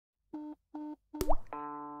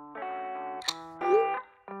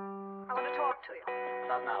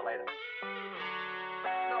later.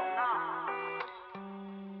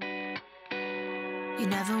 You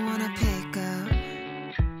never wanna pick up.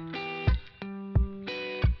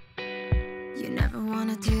 You never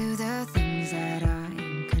wanna do the things that are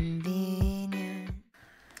inconvenient.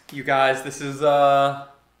 You guys, this is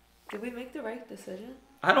Did we make the right decision?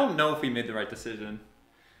 I don't know if we made the right decision.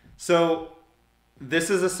 So this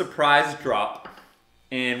is a surprise drop,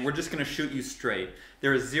 and we're just gonna shoot you straight.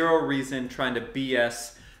 There is zero reason trying to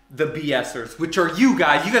BS the BSers, which are you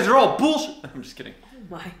guys. You guys are all bullshit. I'm just kidding. Oh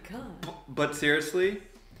my god. But seriously,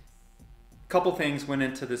 a couple things went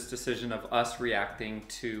into this decision of us reacting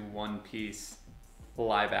to One Piece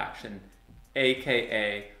live action,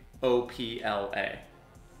 aka OPLA.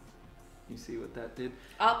 You see what that did?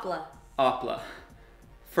 Opla.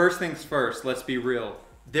 First things first, let's be real.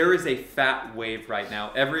 There is a fat wave right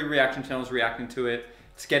now. Every reaction channel is reacting to it.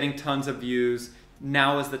 It's getting tons of views.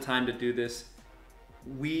 Now is the time to do this.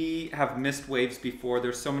 We have missed waves before.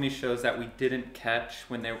 There's so many shows that we didn't catch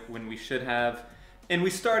when we should have. And we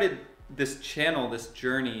started this channel, this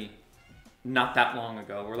journey, not that long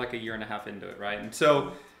ago. We're like a year and a half into it, right? And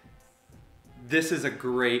so this is a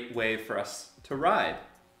great wave for us to ride.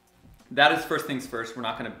 That is first things first. We're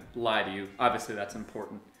not going to lie to you. Obviously, that's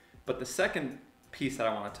important. But the second piece that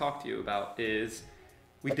I want to talk to you about is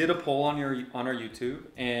we did a poll on our YouTube,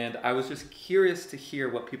 and I was just curious to hear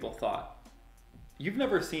what people thought. You've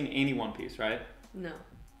never seen any One Piece, right? No.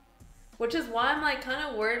 Which is why I'm like kind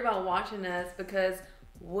of worried about watching this, because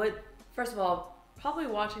first of all, probably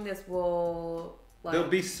watching this will like there'll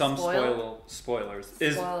be some spoilers. Spoil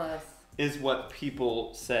us. Is what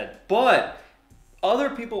people said. But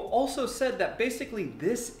other people also said that basically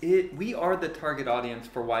we are the target audience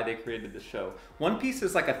for why they created the show. One Piece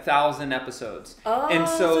is like 1,000 episodes. Oh, and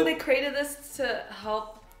so they created this to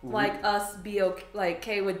help like us be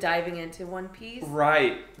okay with diving into One Piece?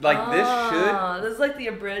 Right. Like this is like the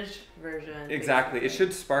abridged version. Exactly. Basically. It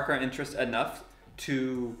should spark our interest enough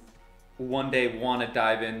to one day want to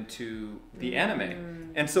dive into the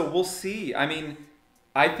anime. And so we'll see. I mean,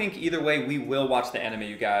 I think either way we will watch the anime,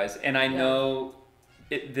 you guys. And I know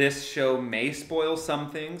this show may spoil some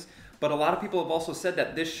things, but a lot of people have also said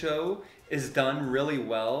that this show is done really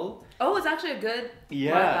well. Oh, it's actually a good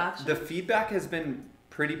live action? The feedback has been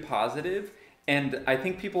pretty positive, and I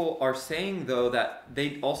think people are saying though that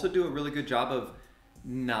they also do a really good job of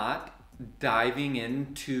not diving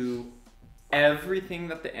into everything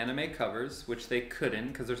that the anime covers, which they couldn't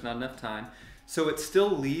because there's not enough time. So it still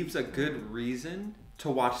leaves a good reason to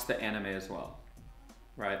watch the anime as well.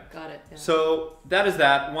 Right. Got it. Yeah. So that is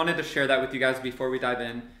that. Wanted to share that with you guys before we dive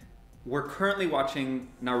in. We're currently watching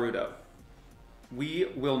Naruto.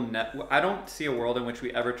 I don't see a world in which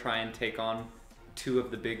we ever try and take on two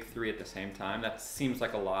of the big three at the same time. That seems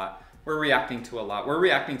like a lot. We're reacting to a lot. We're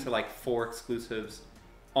reacting to like 4 exclusives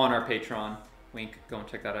on our Patreon. Wink, go and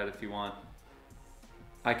check that out if you want.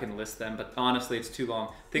 I can list them, but honestly, it's too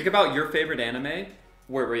long. Think about your favorite anime.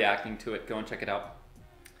 We're reacting to it. Go and check it out.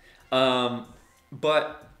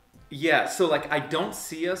 But yeah, so like I don't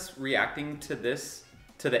see us reacting to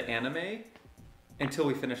the anime until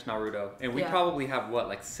we finish Naruto. And we probably have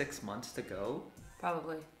like 6 months to go?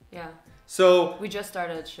 Probably, yeah. So we just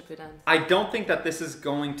started Shippuden. I don't think that this is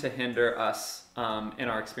going to hinder us in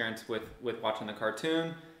our experience with watching the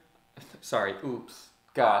cartoon. Sorry, oops.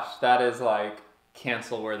 Gosh, that is like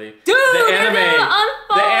cancel worthy. Dude, the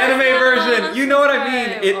anime version. You know what I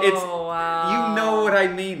mean? It's wow. You know what I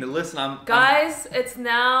mean. Listen, Guys, it's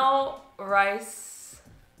now rice.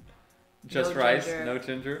 Just no rice, ginger. no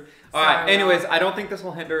ginger. Sorry, All right. Anyways, I don't think this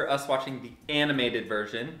will hinder us watching the animated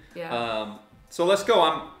version. Yeah. So let's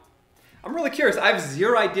go. I'm really curious. I have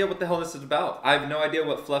zero idea what the hell this is about. I have no idea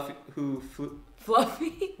what Fluffy?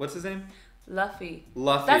 What's his name? Luffy.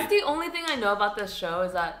 Luffy. That's the only thing I know about this show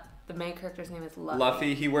is that the main character's name is Luffy.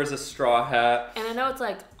 Luffy. He wears a straw hat. And I know it's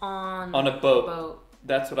like on a boat.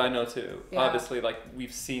 That's what I know too. Yeah. Obviously, like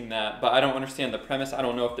we've seen that, but I don't understand the premise. I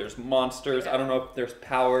don't know if there's monsters. I don't know if there's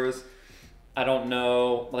powers. I don't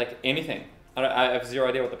know like anything. I have zero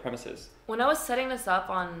idea what the premise is. When I was setting this up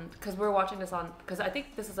because we're watching this because I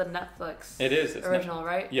think this is a Netflix. It's original,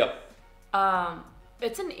 right? Yep.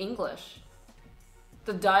 It's in English.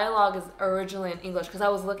 The dialogue is originally in English because I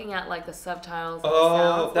was looking at like the subtitles.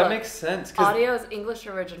 Oh, that makes sense. Audio is English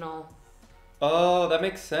original. Oh, that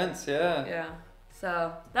makes sense. Yeah. Yeah.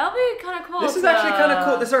 So that'll be kind of cool. This is actually kind of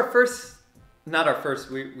cool. This is our first. Not our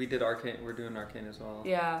first. We did Arcane. We're doing Arcane as well.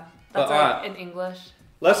 Yeah. That's in English.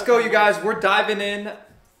 Let's go, you guys. We're diving in.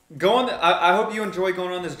 I hope you enjoy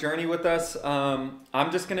going on this journey with us.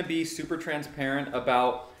 I'm just going to be super transparent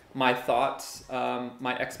about my thoughts,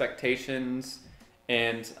 my expectations,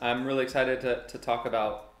 And I'm really excited to talk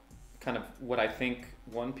about kind of what I think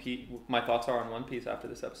One Piece, my thoughts are on One Piece after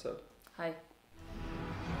this episode. Hi.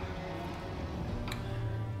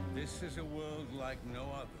 This is a world like no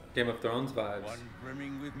other. Game of Thrones vibes. One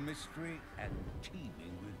brimming with mystery and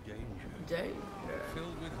teeming with danger. Danger.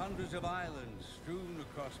 Filled with hundreds of islands strewn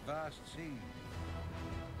across vast seas.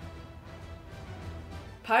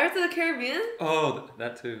 Pirates of the Caribbean? Oh,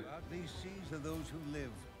 that too. Throughout these seas are those who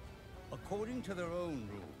live according to their own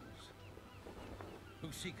rules, who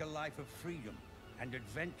seek a life of freedom and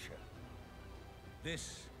adventure.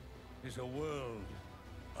 This is a world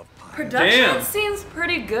of pirates. Production Damn. seems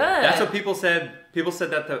pretty good. That's what people said. People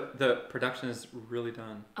said that the production is really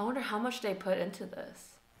done. I wonder how much they put into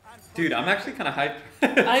this. Dude, I'm actually kind of hyped.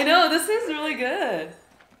 I know, this is really good.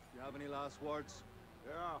 You have any last words?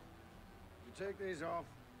 Yeah. You take these off.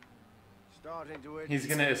 Starting to itch. He's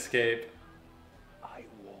gonna escape. I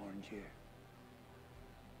warned you.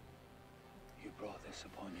 You brought this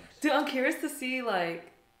upon yourself. Dude, I'm curious to see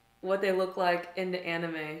like what they look like in the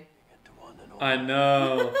anime. The one and only. I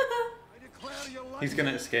know. I declare your life. He's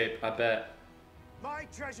gonna escape, I bet. My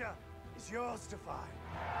treasure is yours to find.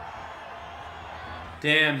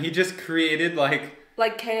 Damn, he just created like...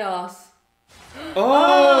 Like chaos.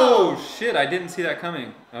 Oh, shit, I didn't see that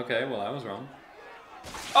coming. Okay, well, I was wrong.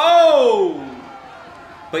 Oh!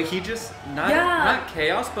 But he just, not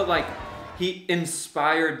chaos, but like, he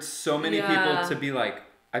inspired so many people to be like,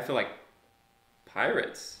 I feel like,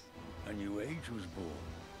 pirates. A new age was born.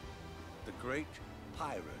 The great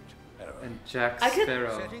pirate era. And Jack I could-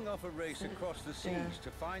 Sparrow. Setting off a race across the seas to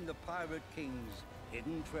find the pirate king's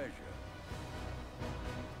hidden treasure.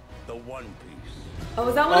 The One Piece. Oh,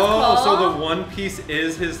 is that what it's called? Oh, so the One Piece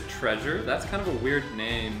is his treasure? That's kind of a weird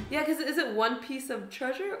name. Yeah, because is it one piece of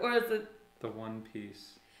treasure or is it... The One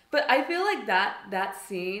Piece. But I feel like that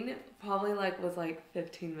scene probably like was like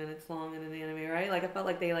 15 minutes long in an anime, right? Like I felt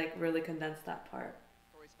like they like really condensed that part.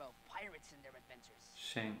 Stories about pirates and their adventures.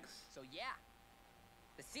 Shanks. So yeah,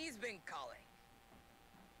 the sea's been calling.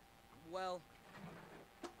 Well,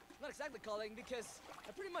 not exactly calling because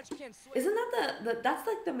I pretty much can't swim. Isn't that the that's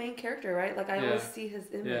like the main character, right? Like I always see his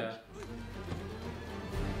image. Yeah.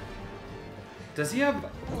 Does he have...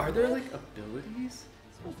 Are there like abilities?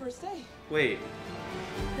 It's my first day. Wait.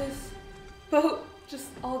 His boat just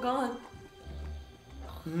all gone.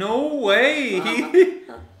 No way!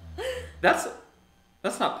 That's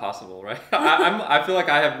not possible, right? I feel like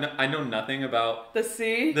I know nothing about The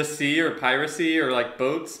sea? the sea or piracy or like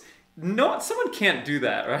boats. No, someone can't do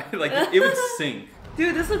that, right? Like it would sink.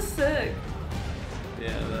 Dude, this looks sick.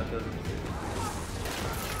 Yeah, that doesn't.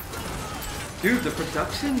 Dude, the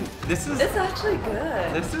production. This is. It's actually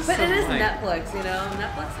good. This is but it some, is like- Netflix, you know?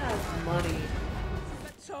 Netflix has money.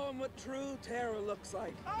 Let's show them what true terror looks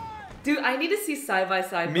like. Dude, I need to see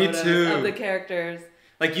side-by-side Me photos too. of the characters.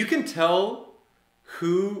 Like you can tell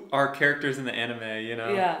who are characters in the anime, you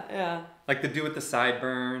know? Yeah, yeah. Like the dude with the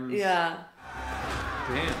sideburns. Yeah.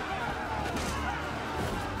 Damn.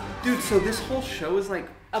 Dude, so this whole show is like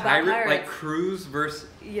About like pirates. cruise versus.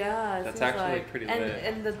 Yeah, it That's seems actually like. pretty and, lit.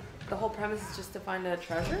 And the whole premise is just to find a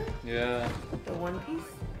treasure? Yeah. The One Piece?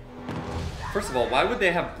 First of all, why would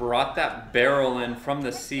they have brought that barrel in from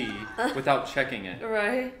the sea without checking it?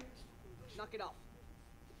 Right? Knock it off.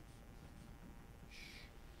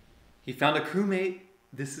 He found a crewmate.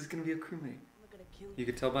 This is gonna be a crewmate. I'm not gonna kill you. You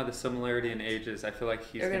could tell by the similarity in ages. I feel like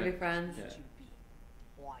he's They're gonna be friends. Yeah. You be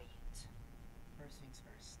quiet. First things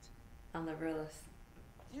first. On the realist.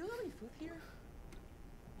 Do you have any food here?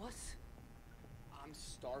 What? I'm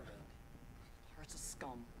starving. Pirates are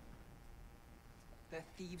scum. They're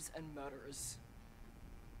thieves and murderers.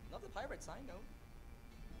 Not the pirates I know.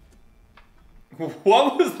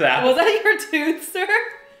 What was that? Was that your tooth, sir?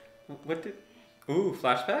 What did? Ooh,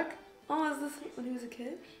 flashback. Oh, is this when he was a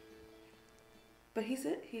kid? But he is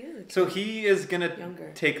a kid. So he is gonna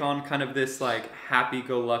Younger. take on kind of this like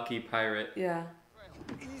happy-go-lucky pirate. Yeah.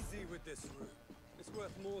 Easy with this room. It's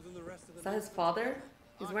worth more than the rest of Is that his father?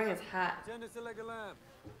 He's wearing his hat. Tennis a leg of lamb.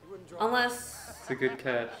 You wouldn't drop Unless It's a good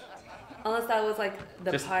catch. that was like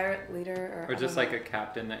the Just- pirate leader Or just like a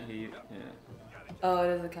captain that he. Yeah. Oh, it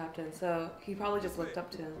is the captain. So he probably just looked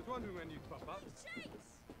up to him. I was wondering when you'd pop up.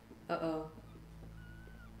 Uh-oh.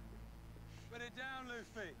 Put it down,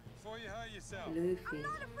 Luffy, before you hurt yourself. Luffy. afraid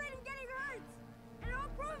of getting hurt, and I'll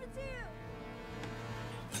prove it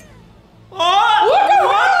to you.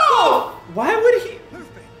 Oh! What? Why would he?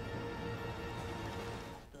 Luffy!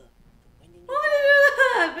 When did Why would you do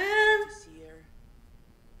that, man? Seer,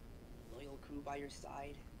 loyal crew by your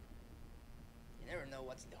side. You never know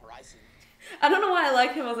what's in the horizon. I don't know why I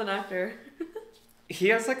like him as an actor. He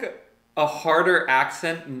has like a harder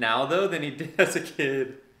accent now though than he did as a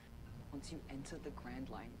kid. Once you enter the Grand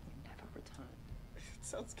Line, you never return. It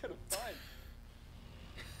sounds kind of fun.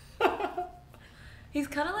 He's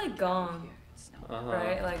kind of like Gong,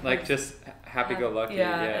 right? Like just happy-go-lucky.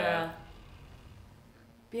 Yeah.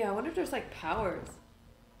 But yeah, I wonder if there's like powers.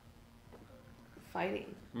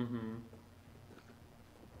 Fighting. Mm-hmm.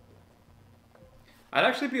 I'd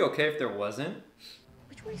actually be okay if there wasn't.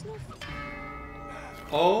 Which way is north?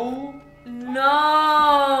 Oh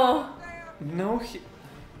No! no!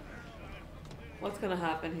 What's gonna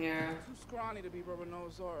happen here? Too scrawny to be Rubber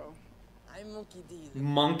Nose Zorro. I'm Monkey D.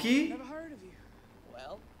 Monkey? Never heard of you.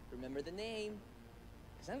 Well, remember the name.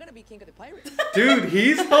 Because I'm going to be king of the pirates. Dude,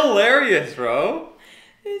 he's hilarious, bro.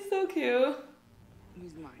 He's so cute.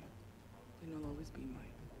 He's mine. And he'll always be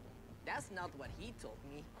mine. That's not what he told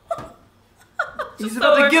me. He's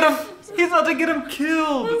about to get him. He's about to get him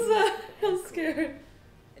killed. I'm scared.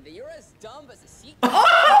 And you're as dumb as a sea.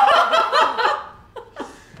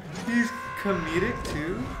 He's comedic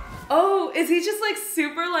too. Oh, is he just like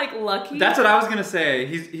super like lucky? That's what I was gonna say.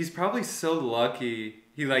 He's probably so lucky.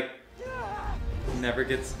 He like never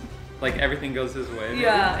gets like everything goes his way. Maybe.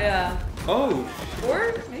 Yeah. Oh.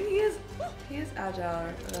 Or maybe he is agile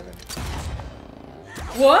or whatever.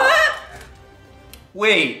 What?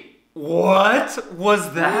 Wait, what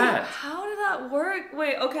was that? Wait, how did that work?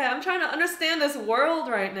 Wait, okay, I'm trying to understand this world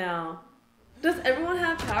right now. Does everyone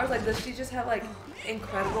have powers? Like, does she just have like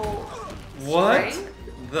incredible What strength?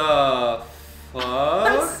 the fuck?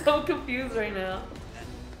 I'm so confused right now.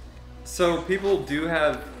 So people do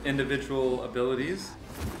have individual abilities.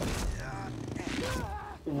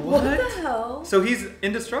 What the hell? So he's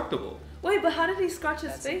indestructible. Wait, but how did he scratch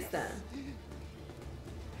his face then?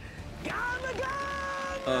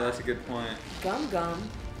 Oh, that's a good point. Gum Gum.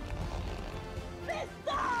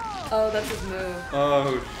 Oh, that's his move.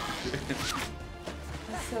 Oh shit.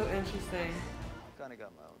 That's so interesting. Kinda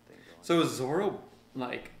got my own thing going. So is Zoro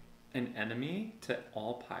like an enemy to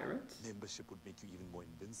all pirates? Membership would make you even more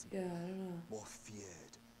invincible. Yeah, I don't know. More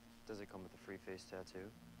feared. Does it come with a free face tattoo?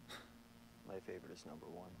 My favorite is number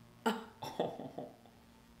 1. Oh,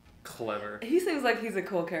 clever. He seems like he's a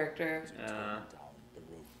cool character. Down the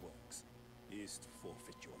road works is to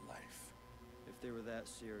forfeit your life. If they were that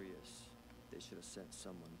serious, they should have sent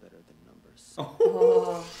someone better than numbers.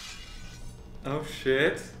 Oh. Oh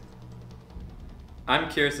shit. I'm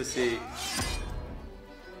curious to see.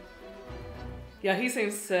 Yeah, he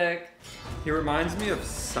seems sick. He reminds me of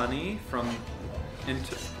Sunny from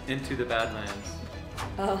Into the Badlands.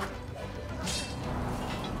 Oh.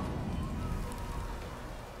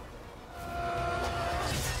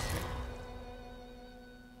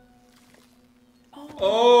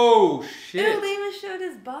 Oh shit. Ew, they even showed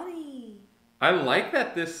his body. I like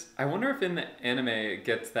that this. I wonder if in the anime it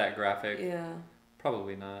gets that graphic. Yeah.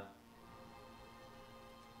 Probably not.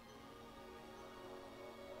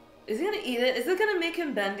 Is he gonna eat it? Is it gonna make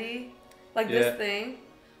him bendy? Like Yeah. this thing?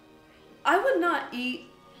 I would not eat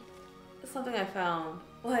something I found.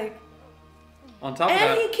 Like, On top of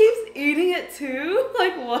and that, he keeps eating it too?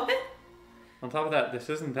 Like, what? on top of that, this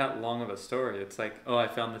isn't that long of a story. It's like, oh, I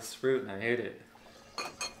found this fruit and I ate it.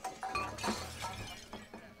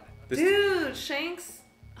 This, Dude, Shanks.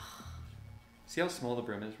 see how small the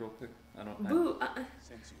brim is, real quick. I don't. Boo.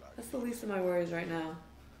 That's the least of my worries right now.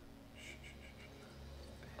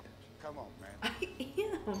 Come on, man. I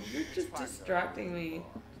am. You're just distracting me.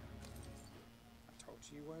 I told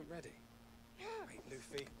you you weren't ready. Wait,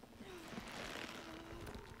 Luffy.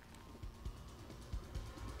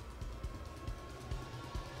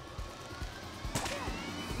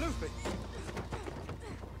 Luffy!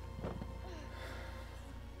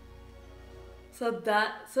 So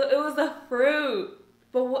it was the fruit.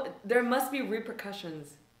 But what? There must be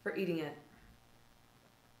repercussions for eating it.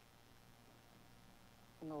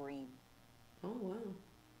 Marine. Oh wow.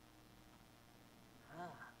 Ah.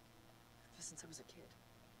 Ever since I was a kid.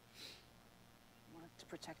 I wanted to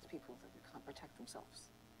protect people that can't protect themselves.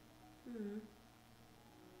 Hmm.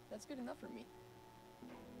 That's good enough for me.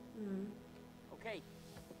 Hmm. Okay.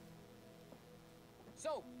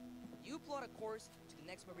 So, you plot a course to the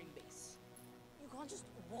next Marine base. You can't just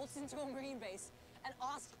waltz into a Marine base and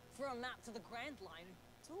ask for a map to the Grand Line.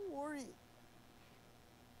 Don't worry.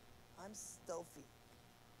 I'm stealthy.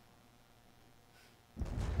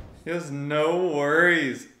 He has no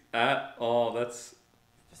worries at all. That's.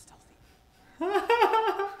 Just stealthy.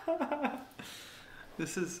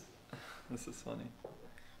 This is funny.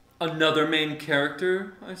 Another main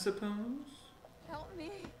character, I suppose. Help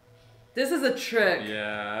me. This is a trick.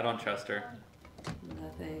 Yeah, I don't trust her.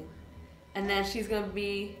 Nothing. And then she's gonna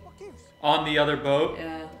be. On the other boat.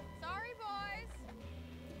 Yeah. Sorry?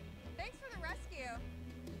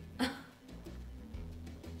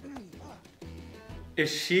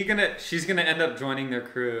 she's gonna end up joining their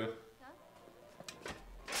crew.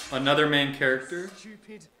 Another main character.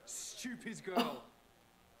 Stupid girl.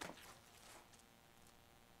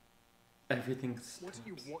 Everything's. Why don't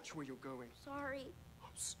you watch where you're going? Sorry.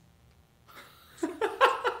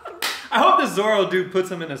 I hope the Zorro dude puts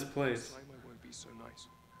him in his place. I won't be so nice.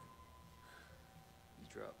 You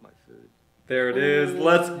dropped my food. There it is.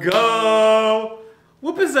 Let's go.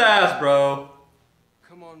 Whoop his ass, bro.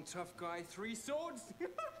 Come on, tough guy. 3 swords?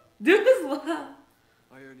 Dude, this laugh.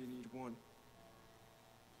 I only need 1.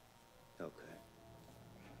 Okay.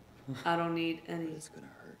 I don't need any. It's gonna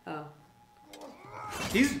hurt. Oh.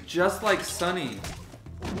 He's just like Sunny.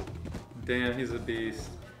 Damn, he's a beast.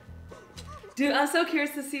 Dude, I'm so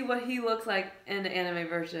curious to see what he looks like in the anime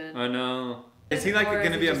version. I know. Is he like Or is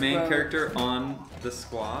gonna he be a just main rogue? character on the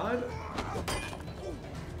squad?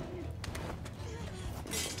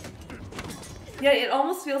 Yeah, it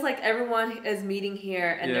almost feels like everyone is meeting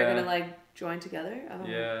here and they're Yeah. gonna like join together. I don't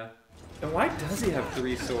know. Yeah. And why does he have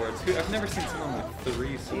 3 swords? I've never seen someone with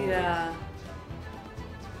 3 swords. Yeah.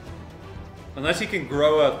 Unless he can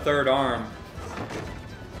grow a 3rd arm.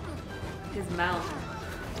 His mouth.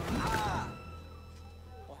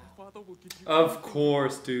 Father will give you Of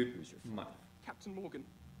course, dude. Captain Morgan.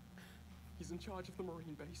 He's in charge of the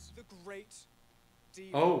Marine base. The great deal.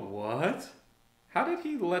 Oh, what? How did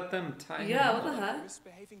he let them tie him Yeah, up? what the heck?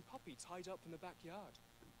 Misbehaving puppy tied up in the backyard.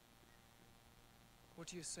 What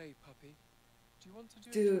do you say, puppy? Do you want to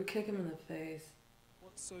do Dude, kick him in the face.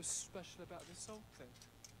 What's so special about this whole thing?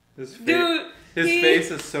 His, Dude, his he-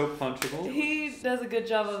 face is so punchable. He does a good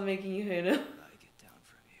job of making you hate him. When I get down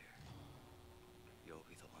from here, you'll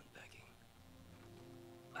be the one begging.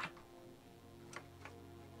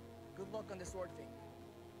 Good luck on the sword thing.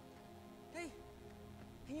 Hey,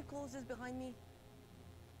 can you close this behind me?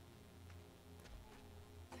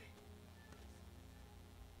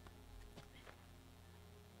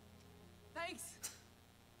 Thanks.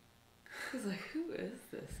 He's like, who is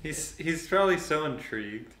this? He's probably so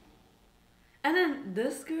intrigued. And then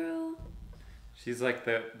this girl. She's like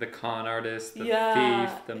the con artist, the Yeah,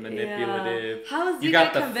 thief, the manipulative. yeah. How is he You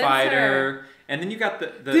got gonna the convince fighter, her? and then you got the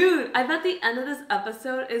Dude, I bet the end of this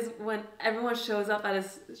episode is when everyone shows up at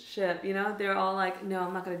his ship, you know? They're all like, no,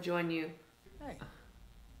 I'm not gonna join you. Hey,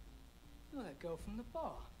 you're that girl from the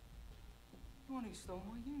bar. The one who stole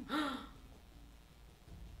my uniform.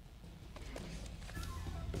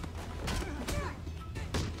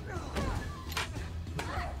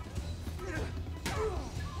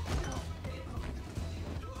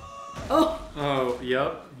 Oh,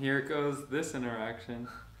 yep. Here goes this interaction.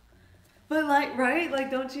 But like, right? Like,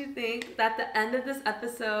 don't you think that the end of this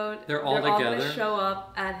episode, They're all gonna together? show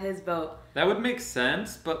up at his boat? That would make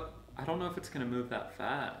sense, but I don't know if it's gonna move that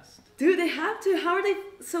fast. Dude, they have to. How are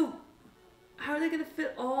they gonna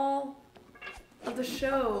fit all of the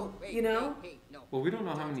show? You know? Well, we don't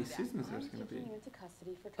know how many seasons there's gonna be.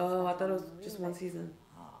 Oh, I thought it was just one season.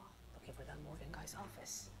 Looking for that Morgan guy's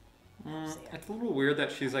office. It's a little weird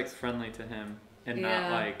that she's like friendly to him and Yeah.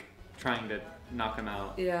 not like trying to knock him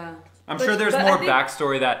out. Yeah. I'm But- sure there's but I more think-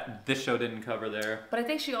 backstory that this show didn't cover there. But I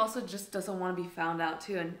think she also just doesn't want to be found out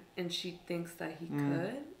too, and she thinks that he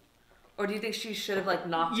could. Or do you think she should have like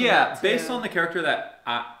knocked him Yeah, out too? based on the character that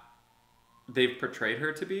they've portrayed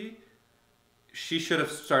her to be, she should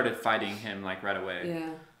have started fighting him like right away.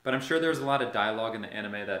 Yeah. But I'm sure there was a lot of dialogue in the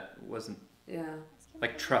anime that wasn't Yeah.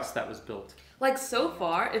 like trust that was built. Like so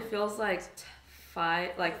far, it feels like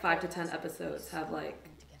 5 to 10 episodes have like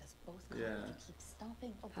Yeah. Keep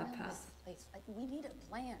stomping Have around passed. this place. Like, we need a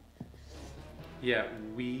plan. Yeah,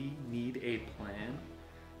 we need a plan.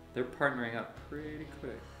 They're partnering up pretty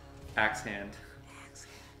quick. Axe hand.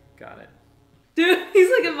 Got it. Dude, he's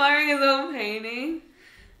like admiring his own painting.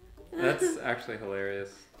 That's actually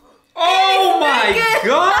hilarious. Oh my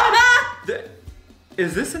god!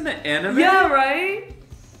 Is this in the anime? Yeah, right?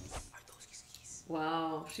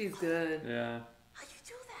 Wow, she's good. Yeah. How you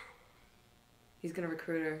do that? He's gonna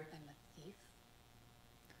recruit her. I'm a thief.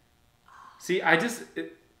 See,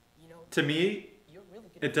 to me,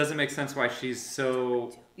 it doesn't make sense why she's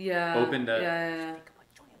so Yeah. open to. Yeah.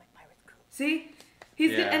 See?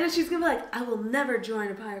 He's Yeah. and then she's gonna be like, I will never join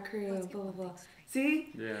a pirate crew, blah blah blah.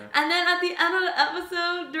 See? Yeah. And then at the end of the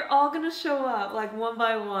episode, they're all gonna show up, like one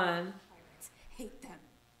by one. Hate them.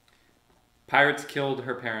 Pirates killed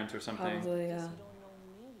her parents or something. Probably, yeah. You don't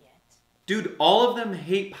know me yet. Dude, all of them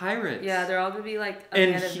hate pirates. Yeah, they're all gonna be like a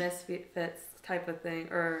And band of he- misfits type of thing.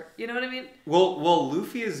 Or you know what I mean? Well,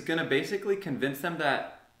 Luffy is gonna basically convince them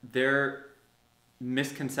that their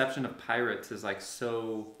misconception of pirates is like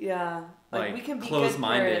so Yeah. like we can be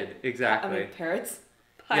close-minded. good Exactly. I mean parrots.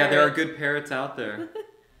 Yeah, there are Pirates. good parrots out there.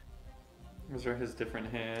 Those are his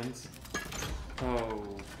different hands.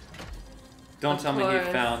 Oh. Don't Of tell me he course.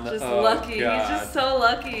 found the. Just Oh, lucky. God. He's just so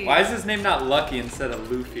lucky. Why is his name not Lucky instead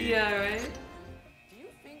of Luffy? Yeah, right? Do you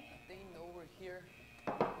think they know we're here?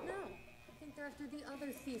 No, I think they're after the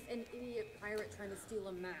other thief, an idiot pirate trying to steal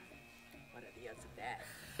a map. What are the odds of that?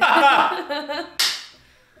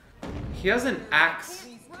 He has an axe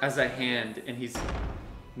as a hand and he's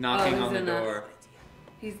knocking he's on the in a- door.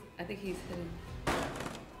 I think he's hidden.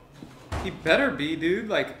 He better be, dude.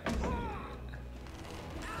 Like,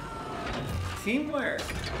 teamwork.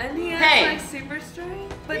 And he has Hey! like super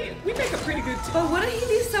strength. But We make a pretty good team. but wouldn't he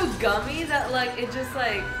be so gummy that like it just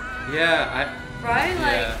like Yeah, right?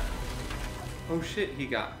 yeah. Oh shit, I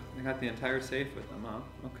got the entire safe with him, huh?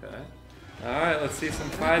 Okay. Alright, let's see some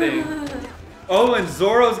fighting. Oh, and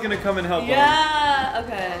Zoro's gonna come and help him. Yeah,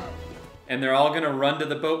 okay. And they're all gonna run to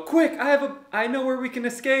the boat. Quick, I know where we can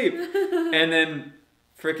escape. And then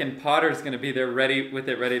frickin' Potter's gonna be there ready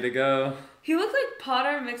to go. He looks like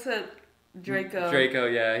Potter mixed with Draco. Draco,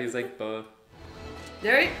 yeah, he's like both.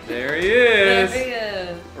 There he is. There he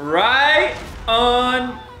is. Right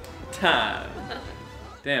on time.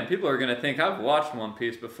 Damn, people are gonna think I've watched One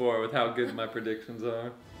Piece before with how good my predictions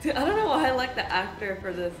are. Dude, I don't know why I like the actor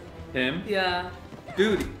for this. Him? Yeah.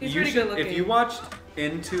 Dude, He's you pretty should good looking. if you watched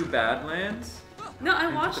Into Badlands. No, I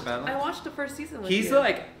Into watched the Badlands? I watched the first season with He's you.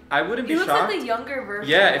 like, I wouldn't be He looks shocked. like the younger version.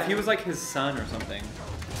 Yeah, of if he him. was like his son or something.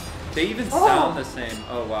 They even Oh! sound the same.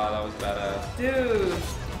 Oh wow, that was badass. Dude.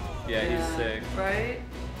 Yeah, he's sick. Right?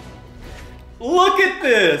 Look at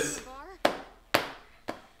this!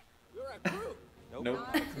 You're a crew. Nope,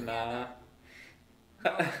 nah.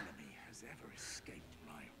 Has ever escaped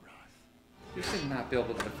my wrath. You should not be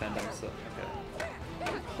able to defend himself. Okay.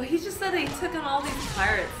 But he just said that he took on all these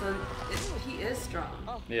pirates, so he is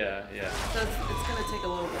strong. Yeah, yeah. So it's gonna take a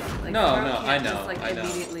little bit. Like, No, Zoro no, can't I know, Just, like, I know.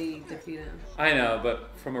 immediately defeat him. I know, but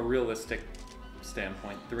from a realistic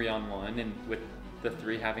standpoint, 3-on-1, and with the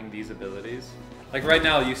 3 having these abilities. Like right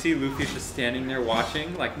now, you see Luffy's just standing there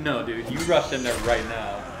watching. Like, no, dude, you rush in there right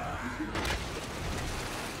now.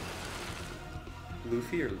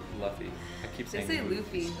 Luffy or Luffy? I keep They saying say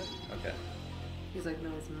Luffy. Okay. He's like,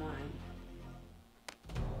 no, it's mine.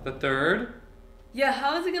 The third? Yeah,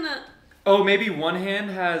 how is he gonna? Oh, maybe one hand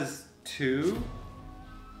has 2?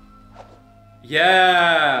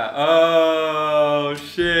 Yeah! Oh,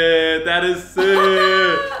 shit. That is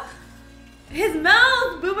sick. His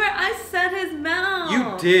mouth, Boomer! I said his mouth.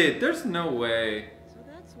 You did. There's no way. So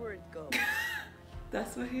that's where it goes.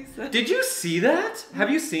 That's what he said. Did you see that? Have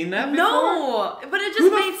you seen that before? No, but it just Who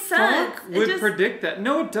the made sense. fuck It would just- predict that?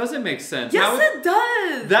 No, it doesn't make sense. Yes, How would- it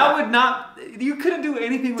does. That would not. You couldn't do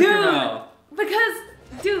anything with your mouth. Because,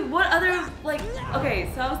 dude, what other, like,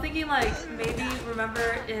 okay, so I was thinking, like, maybe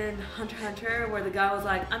remember in Hunter x Hunter where the guy was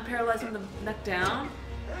like, I'm paralyzed from the neck down?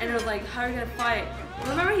 And it was like, how are you gonna fight?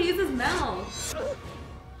 Remember, he used his mouth.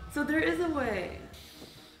 So there is a way.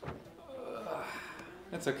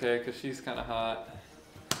 That's okay, because she's kind of hot.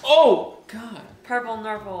 Oh, God. Purple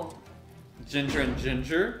Nurple. Ginger and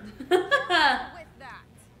Ginger.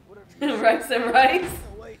 Rice and rice.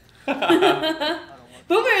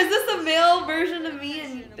 Boomer, is this a male version of me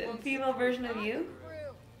and a female version of you?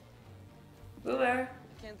 Boomer,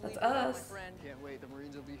 that's us. Can't wait. The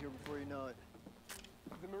Marines will be here before you know it.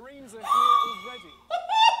 The Marines are here already.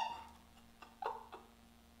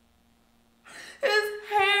 His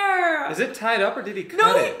hair. Is it tied up or did he cut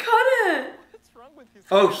No, it? he cut it. What's wrong with his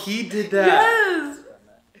Oh, he did that. Yes.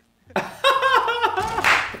 I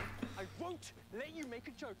won't let you make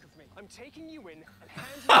a joke of me. I'm taking you in and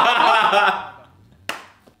handing you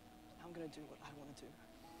I'm gonna do what I want to do.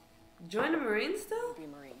 Join the Marines still? Be a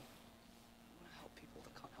Marine. I want to help people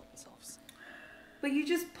that can't help themselves. But you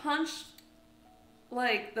just punched,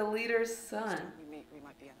 like, the leader's son. We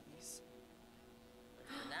might be enemies.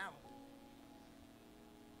 Now.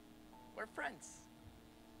 We're friends.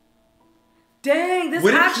 Dang, this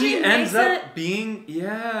What if actually he makes ends it up being,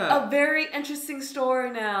 yeah. a very interesting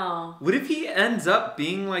story now. What if he ends up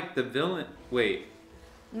being like the villain? Wait.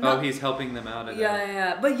 No. Oh, he's helping them out of Yeah, it. yeah,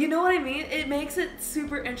 yeah. But you know what I mean? It makes it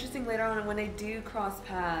super interesting later on when they do cross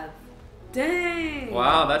paths. Dang.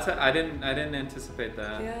 Wow, I didn't anticipate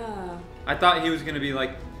that. Yeah. I thought he was gonna be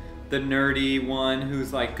like the nerdy one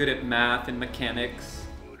who's like good at math and mechanics.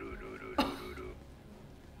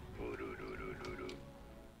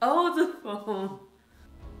 Oh, it's a phone.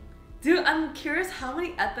 Dude, I'm curious how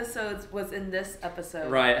many episodes was in this episode.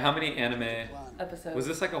 Right, how many anime Episodes. was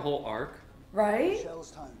this like a whole arc? Right? Shell's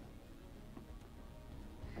time.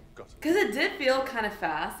 Because it did feel kind of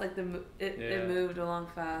fast. Like it Yeah. moved along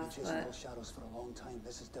fast. Chasing But those shadows for a long time.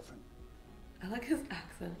 This is different. I like his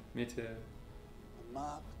accent. Me too.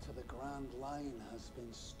 map to the Grand Line has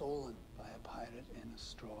been stolen by a pirate in a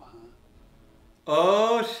straw hat.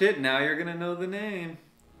 Oh shit, now you're gonna know the name.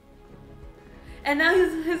 And now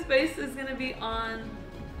his face is gonna be on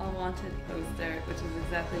a wanted poster, which is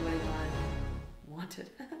exactly what he wanted. Wanted.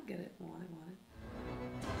 Get it? Wanted.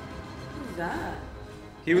 Who's that?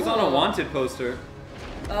 He was on a wanted poster.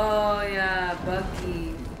 Oh yeah,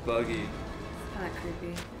 Buggy. Buggy. It's kind of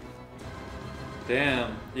creepy.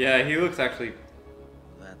 Damn. Yeah, he looks actually...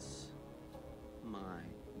 That's my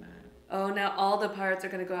man. Oh, now all the pirates are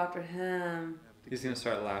gonna go after him. He's gonna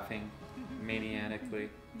start laughing maniacally.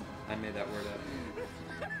 I made that word up.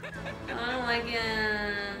 I don't like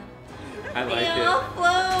it. I like They it. all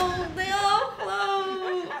float. They all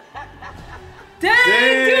float.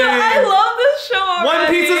 Dang, dude, I love this show already. One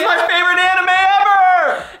Piece is my favorite anime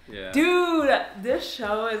ever! Yeah. Dude, this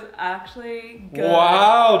show is actually good.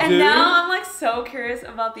 Wow, and dude. now I'm like so curious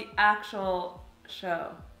about the actual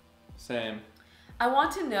show. Same. I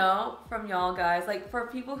want to know from y'all guys, like for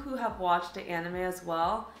people who have watched the anime as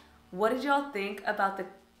well, what did y'all think about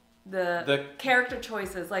the character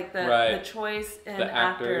choices, like the choice in the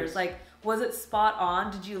actors? Like, was it spot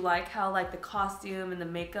on? Did you like how like the costume and the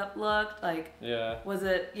makeup looked? Like, yeah. Was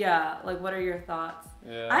it like what are your thoughts?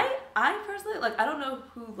 Yeah. I personally like I don't know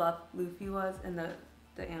who Luffy was in the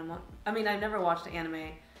anime. I mean, I've never watched the anime,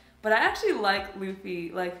 but I actually like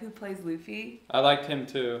Luffy, like who plays Luffy. I liked him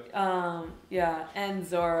too. Yeah, and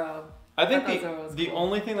Zoro. I think the cool.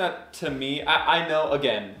 only thing that to me, I know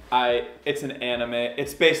again, it's an anime.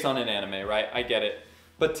 It's based on an anime, right? I get it.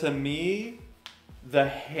 But to me, the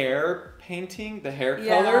hair painting, the hair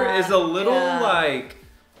color is a little like,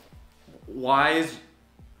 why is,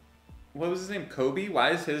 what was his name? Kobe?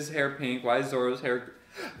 Why is his hair pink? Why is Zoro's hair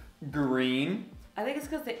green? I think it's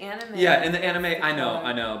because the anime. Yeah, in the anime, I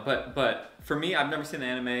know. But for me, I've never seen the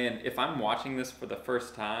anime, and if I'm watching this for the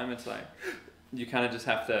first time, it's like, you kind of just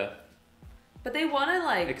have to. But they want to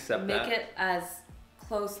like make that. it as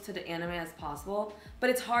close to the anime as possible.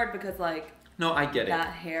 But it's hard because like. No, I get that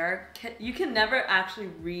hair, you can never actually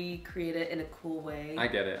recreate it in a cool way. I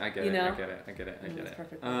get it. I get it. It's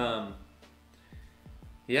perfect.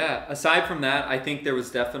 Yeah. Aside from that, I think there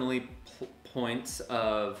was definitely points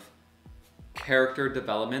of character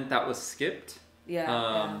development that was skipped.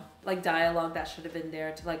 Yeah. Like dialogue that should have been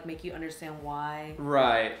there to like make you understand why.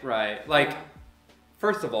 Right. Like,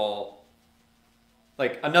 first of all,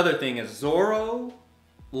 like another thing is Zoro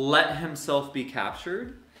let himself be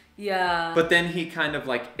captured. Yeah. But then he kind of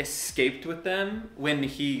like escaped with them when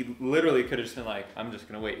he literally could have just been like, I'm just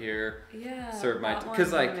gonna wait here. Yeah. Serve my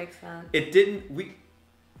because like makes sense. It didn't. We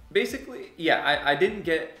basically I didn't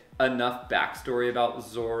get enough backstory about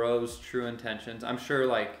Zoro's true intentions. I'm sure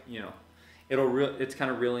like it's kind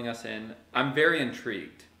of reeling us in. I'm very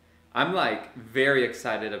intrigued. I'm like very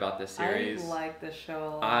excited about this series. I like this show a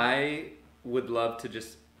lot. I would love to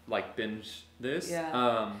just like binge this.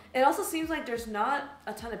 Yeah. It also seems like there's not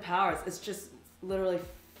a ton of powers. It's just literally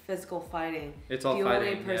physical fighting. It's all the fighting.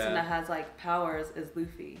 The only person that has like powers is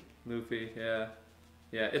Luffy. Yeah.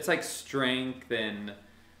 It's like strength and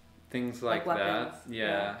things like that.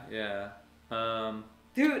 Yeah.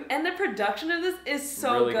 Dude, and the production of this is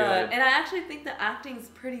so really good. good. And I actually think the acting's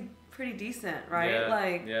pretty decent,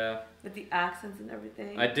 right? Yeah. With the accents and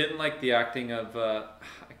everything. I didn't like the acting of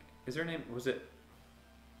is her name, was it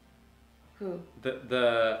who?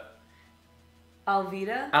 The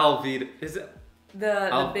Alvida? Alvida. Is it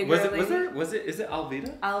the bigger lady? Is it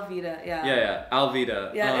Alvida? Alvida, yeah. Yeah,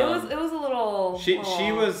 Alvida. Yeah, it was a little She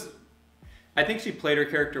was, I think she played her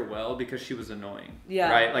character well because she was annoying.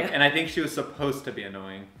 Yeah. Right? Like and I think she was supposed to be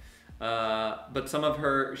annoying. But some of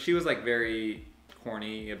her, she was like very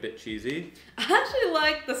corny, a bit cheesy. I actually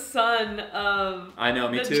like the son of I know,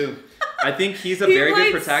 me too. I think he's a very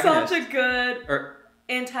good protagonist. Such a good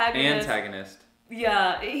antagonist.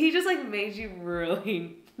 Yeah, he just like made you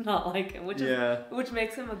really not like him, which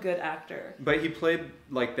makes him a good actor. But he played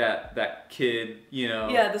like that kid,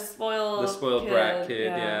 Yeah, the spoiled brat kid.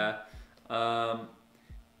 Yeah.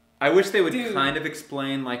 I wish they would kind of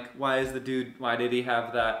explain like why did he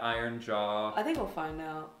have that iron jaw? I think we'll find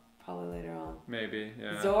out probably later on. Maybe,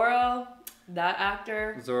 yeah. Zoro, that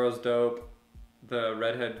actor. Zoro's dope. The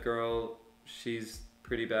redhead girl, she's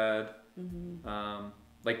pretty bad. Mm-hmm.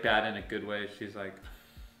 Like bad in a good way. She's like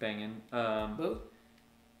banging. Both.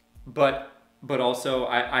 But also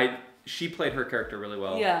she played her character really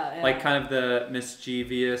well. Yeah. Like kind of the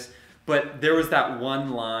mischievous. But there was that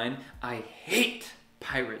one line, I hate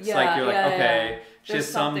pirates. Yeah, like you're like, okay, yeah. she has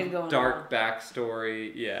some dark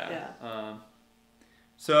backstory. Yeah.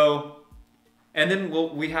 So, and then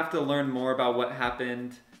we have to learn more about what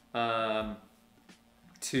happened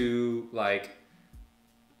to like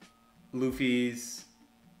Luffy's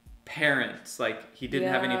parents. Like he didn't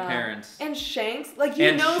have any parents. And Shanks, like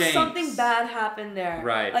you know something bad happened there.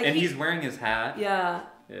 Right. Like and he's wearing his hat. Yeah.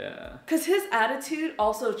 Yeah. Because his attitude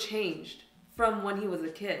also changed from when he was a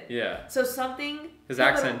kid. Yeah. So something... His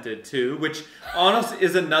accent did too, which honestly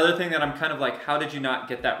is another thing that I'm kind of like, how did you not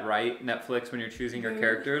get that right, Netflix, when you're choosing your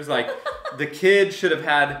characters? Like, the kid should have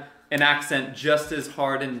had an accent just as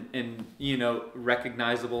hard and you know,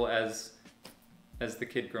 recognizable as the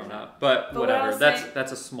kid grown up. But whatever,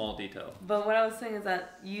 that's a small detail. But what I was saying is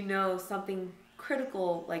that you know something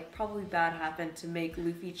critical, like probably bad, happened to make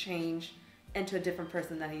Luffy change into a different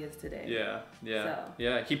person that he is today. Yeah, yeah, so.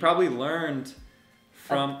 yeah. He probably learned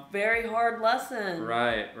from a very hard lesson.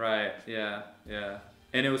 Right, yeah, yeah.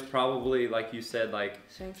 And it was probably, like you said, like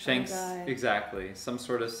Shanks exactly. Some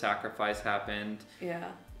sort of sacrifice happened.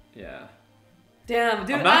 Yeah. Yeah. Damn,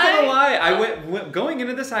 dude. I'm not gonna lie. I went going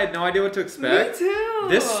into this. I had no idea what to expect. Me too.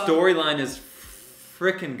 This storyline is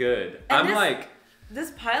freaking good. And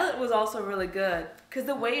this pilot was also really good because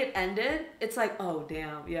the way it ended, it's like, oh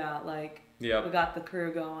damn, yeah, like we got the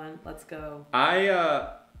crew going. Let's go. I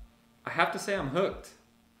have to say I'm hooked.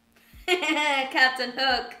 Captain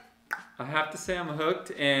Hook. I have to say I'm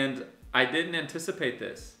hooked, and I didn't anticipate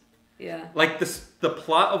this. Yeah. Like the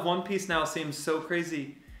plot of One Piece now seems so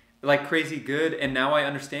crazy, like crazy good, and now I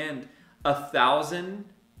understand 1,000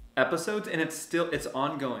 episodes, and it's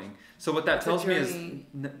ongoing. So what that tells me is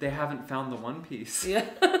they haven't found the One Piece. Yeah.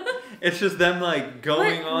 It's just them like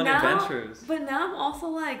going on adventures. But now I'm also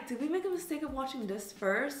like, did we make a mistake of watching this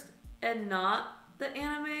first and not the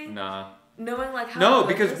anime? Nah. Knowing like how no,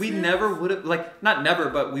 because we never would have, like, not never,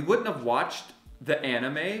 but we wouldn't have watched the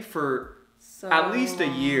anime for at least a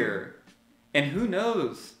year. And who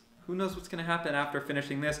knows? Who knows what's going to happen after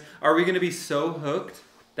finishing this? Are we going to be so hooked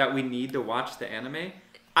that we need to watch the anime?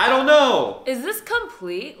 I don't know. Is this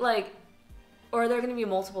complete? Like, or are there going to be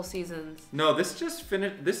multiple seasons? No, this just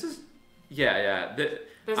finished. This is, yeah. There's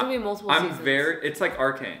going to be multiple seasons. It's like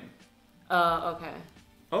Arcane. Okay.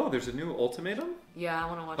 Oh, there's a new Ultimatum? Yeah, I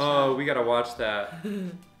want to watch that. Oh, we got to watch that.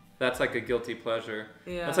 That's like a guilty pleasure.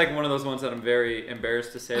 Yeah. That's like one of those ones that I'm very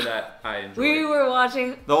embarrassed to say that I enjoy. We were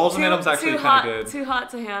watching... The Ultimatum's actually kind of good. Too hot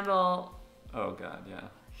to handle. Oh, God, yeah.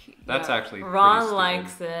 That's actually Ron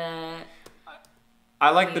likes it. I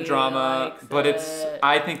like the drama, but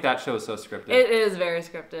I think that show's so scripted. It is very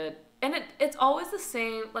scripted. And it's always the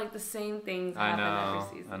same, like the same things happen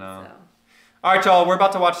every season. I know. So. All right, y'all, we're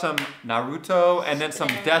about to watch some Naruto and then some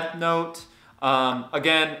Death Note.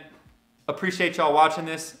 Again, appreciate y'all watching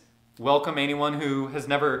this. Welcome anyone who has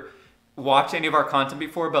never watched any of our content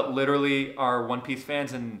before, but literally are One Piece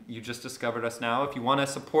fans and you just discovered us now. If you want to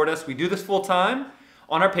support us, we do this full time.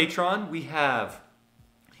 On our Patreon, we have,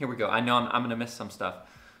 here we go. I know I'm going to miss some stuff.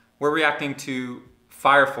 We're reacting to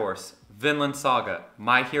Fire Force, Vinland Saga,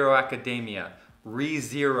 My Hero Academia,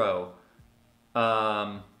 ReZero.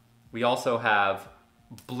 We also have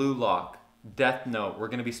Blue Lock, Death Note. We're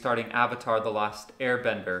going to be starting Avatar: The Last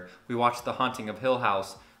Airbender. We watched The Haunting of Hill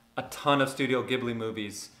House. A ton of Studio Ghibli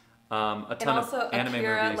movies. A ton of anime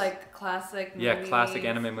Akira, movies. Like classic movies. Yeah, classic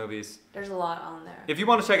anime movies. There's a lot on there. If you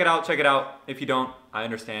want to check it out, check it out. If you don't, I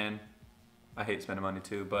understand. I hate spending money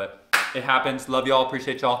too, but it happens. Love y'all.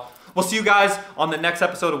 Appreciate y'all. We'll see you guys on the next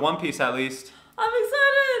episode of One Piece at least. I'm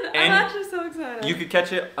excited. And I'm actually so excited. You could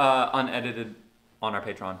catch it unedited on our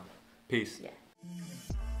Patreon. Peace. Yeah.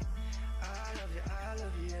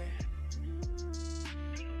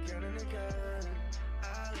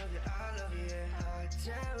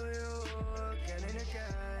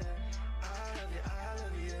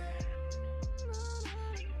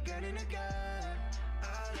 Again and again.